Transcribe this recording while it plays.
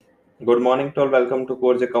Good morning to all, welcome to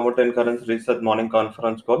course commodity and currency research morning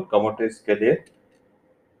conference call commodities के लिए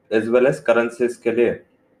as well as currencies के लिए।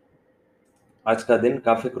 आज का दिन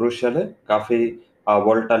काफी क्रूशियल है, काफी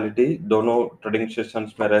वोलेटिलिटी दोनों ट्रेडिंग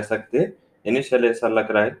सेशंस में रह सकती है। इनिशियली ऐसा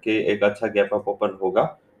लग रहा है कि एक अच्छा गैप अप ओपन होगा,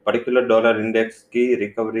 पर्टिकुलर डॉलर इंडेक्स की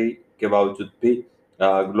रिकवरी के बावजूद भी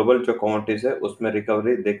ग्लोबल जो कमोडिटीज है उसमें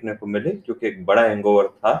रिकवरी देखने को मिली, क्योंकि एक बड़ा हैंगओवर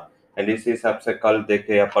था। एंड इसी हिसाब से कल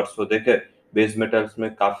देखे या परसों देखे बेस मेटल्स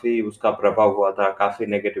में काफी उसका प्रभाव हुआ था, काफी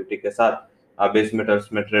नेगेटिविटी के साथ बेस मेटल्स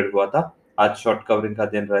में ट्रेड हुआ था। आज शॉर्ट कवरिंग का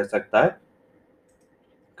दिन रह सकता है।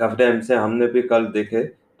 काफी टाइम से हमने भी कल देखे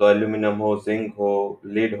तो एल्यूमिनियम हो, जिंक हो,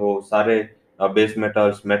 लीड हो, सारे बेस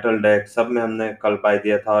मेटल्स, मेटल डेक, सब में हमने कल बाय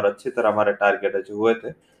दिया था और अच्छी तरह हमारे टारगेट अचीव हुए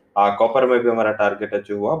थे। कॉपर में भी हमारा टारगेट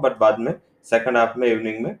अचीव हुआ, बट बाद में सेकंड हाफ में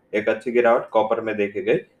इवनिंग में एक अच्छी गिरावट कॉपर में देखी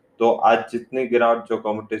गई। तो आज जितनी गिरावट जो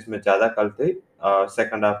कमोडिटीज में ज्यादा कल थी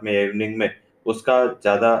सेकंड हाफ में इवनिंग में, उसका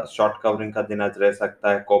ज्यादा शॉर्ट कवरिंग का दिन आज रह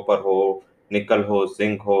सकता है। कॉपर हो, निकल हो,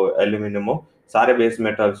 जिंक हो, एल्यूमिनियम हो, सारे बेस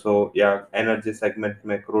मेटल्स हो या एनर्जी सेगमेंट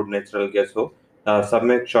में क्रूड नेचुरल गैस हो, सब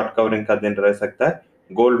में शॉर्ट कवरिंग का दिन रह सकता है।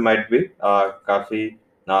 गोल्ड माइट भी काफी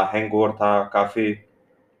हैंगओवर था, काफी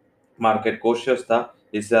मार्केट कॉशियस था।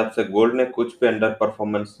 इस हिसाब से गोल्ड ने कुछ भी अंडर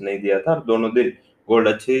परफॉर्मेंस नहीं दिया था और दोनों दिन गोल्ड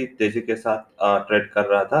अच्छी तेजी के साथ ट्रेड कर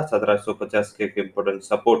रहा था। 1750 के एक इम्पोर्टेंट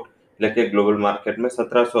सपोर्ट लेके ग्लोबल मार्केट में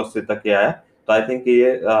 1780 तक ही आया। तो आई थिंक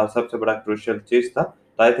ये सबसे बड़ा क्रूशियल चीज था।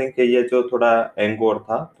 तो आई थिंक ये जो थोड़ा एंगोर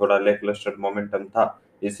था, थोड़ा लेकलस्टर मोमेंटम था,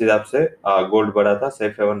 इस हिसाब से गोल्ड बढ़ा था,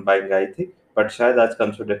 सेफ हेवन बाइंग आई थी। बट शायद आज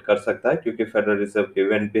कंसोलिडेट कर सकता है, क्योंकि फेडरल रिजर्व के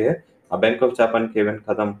इवेंट भी है। बैंक ऑफ जापान के इवेंट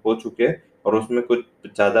खत्म हो चुके हैं और उसमें कुछ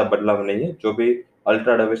ज्यादा बदलाव नहीं है। जो भी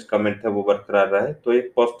अल्ट्रा डविश कमेंट है वो बरकरार रहे, तो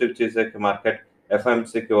एक पॉजिटिव चीज है कि मार्केट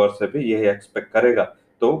एफएमसी की ओर से भी यही एक्सपेक्ट करेगा।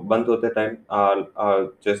 तो बंद होते टाइम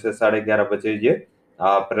जैसे 11:30 बजे ये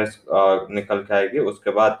प्रेस निकल के आएगी,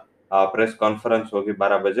 उसके बाद प्रेस कॉन्फ्रेंस होगी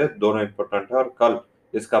 12 बजे। दोनों इंपॉर्टेंट है और कल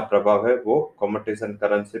इसका प्रभाव है वो कॉम्पिटिशन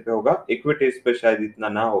करेंसी पे होगा। इक्विटीज पे शायद इतना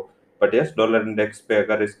ना हो, बट यस डॉलर इंडेक्स पे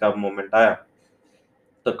अगर इसका मूवमेंट आया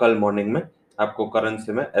तो कल मॉर्निंग में आपको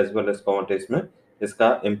करेंसी में एज वेल एज कमोडिटीज में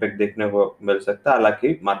इसका इम्पैक्ट देखने को मिल सकता है।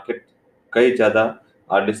 हालांकि मार्केट कई ज्यादा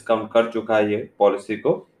डिस्काउंट कर चुका है ये पॉलिसी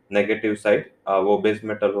को, नेगेटिव साइड, वो बेस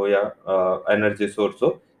मेटल हो या एनर्जी सोर्स हो।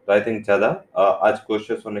 तो आई थिंक ज्यादा आज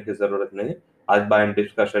कोशिश होने की जरूरत नहीं है। आज बाय एंड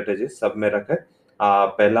डिप्स का स्ट्रेटेजी सब में रखे।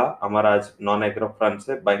 पहला हमारा आज नॉन एग्रो फ्रंट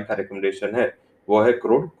से बाइंग का रिकमेंडेशन है, वो है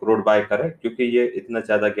क्रूड। क्रूड बाय करें, क्योंकि ये इतना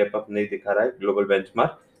ज्यादा गैप अप नहीं दिखा रहा है ग्लोबल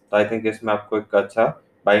बेंचमार्क। तो आई थिंक इसमें आपको एक अच्छा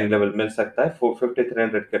बाइंग लेवल मिल सकता है।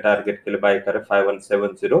 450-300 के टारगेट के लिए बाय करें।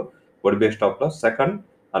 5170 would be stop loss. Second,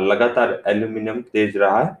 लगातार एल्यूमिनियम तेज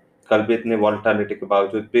रहा है, कल भी इतनी वॉलेटिलिटी के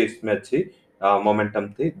बावजूद भी इसमें अच्छी मोमेंटम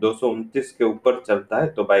थी। 229 के ऊपर चलता है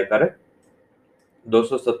तो बाय करें।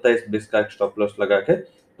 227.20 का एक स्टॉप लॉस लगा के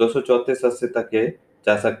 234.80 तक ये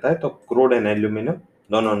जा सकता है। तो क्रूड एंड एल्यूमिनियम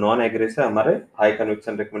दोनों नॉन एग्री से हमारे हाई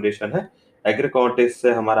कन्विक्शन रिकमेंडेशन है। एग्री कमोडिटीज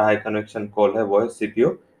से हमारा हाई कन्विक्शन कॉल है, वो है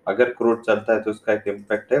सीपीओ। अगर क्रूड चलता है तो उसका एक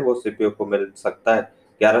इम्पैक्ट है, वो सीपीओ को मिल सकता है।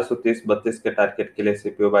 1130-32 के टारगेट के लिए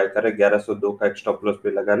सीपीओ बाय करे। 1102 का एक स्टॉप लॉस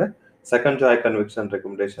भी लगा ले। सेकंड जो हाई कन्विक्शन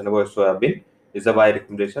रिकमेंडेशन है वो है soybean, is a buy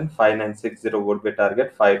recommendation. 5960 would be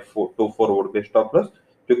target, 524 would be stop loss.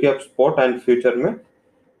 क्योंकि अब स्पॉट एंड फ्यूचर में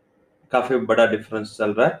काफी बड़ा डिफरेंस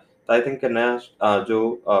चल रहा है। तो आई थिंक नया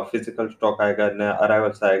जो फिजिकल स्टॉक आएगा, नया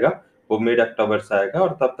अराइवल्स आएगा, वो मिड अक्टूबर से आएगा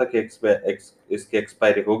और तब तक इसकी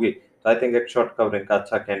एक्सपायरी होगी। तो आई थिंक एक शॉर्ट कवरिंग का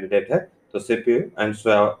अच्छा कैंडिडेट है। तो सीपीयू एंड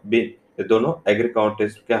सोयाबीन ये दोनों एग्री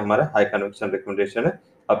कमोडिटीज के हमारे हाई कन्विक्शन रिकमेंडेशन है।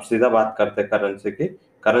 अब सीधा बात करते हैं करेंसी की।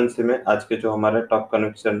 करेंसी में आज के जो हमारे टॉप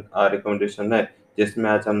कन्विक्शन रिकमेंडेशन है, जिसमें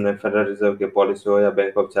आज हमने फेडरल रिजर्व की पॉलिसी हो या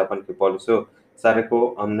बैंक ऑफ जापान की पॉलिसी हो, सारे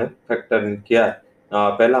को हमने फैक्टर इन किया है।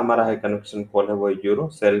 पहला हमारा हाई कन्विक्शन कॉल है वो यूरो,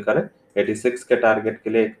 सेल करें। 86 के टारगेट के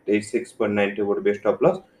लिए 86.90 would be stop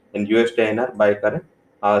loss. In USD INR bye करें।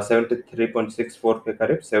 73.64 के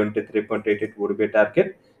करीब 73.88 would be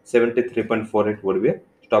target. 73.48 would be a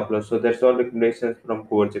stop loss. So that's all recommendations from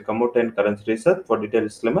Kovarji Commodity and Currency Research. For detailed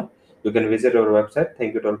disclaimer, you can visit our website.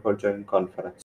 Thank you all for joining conference.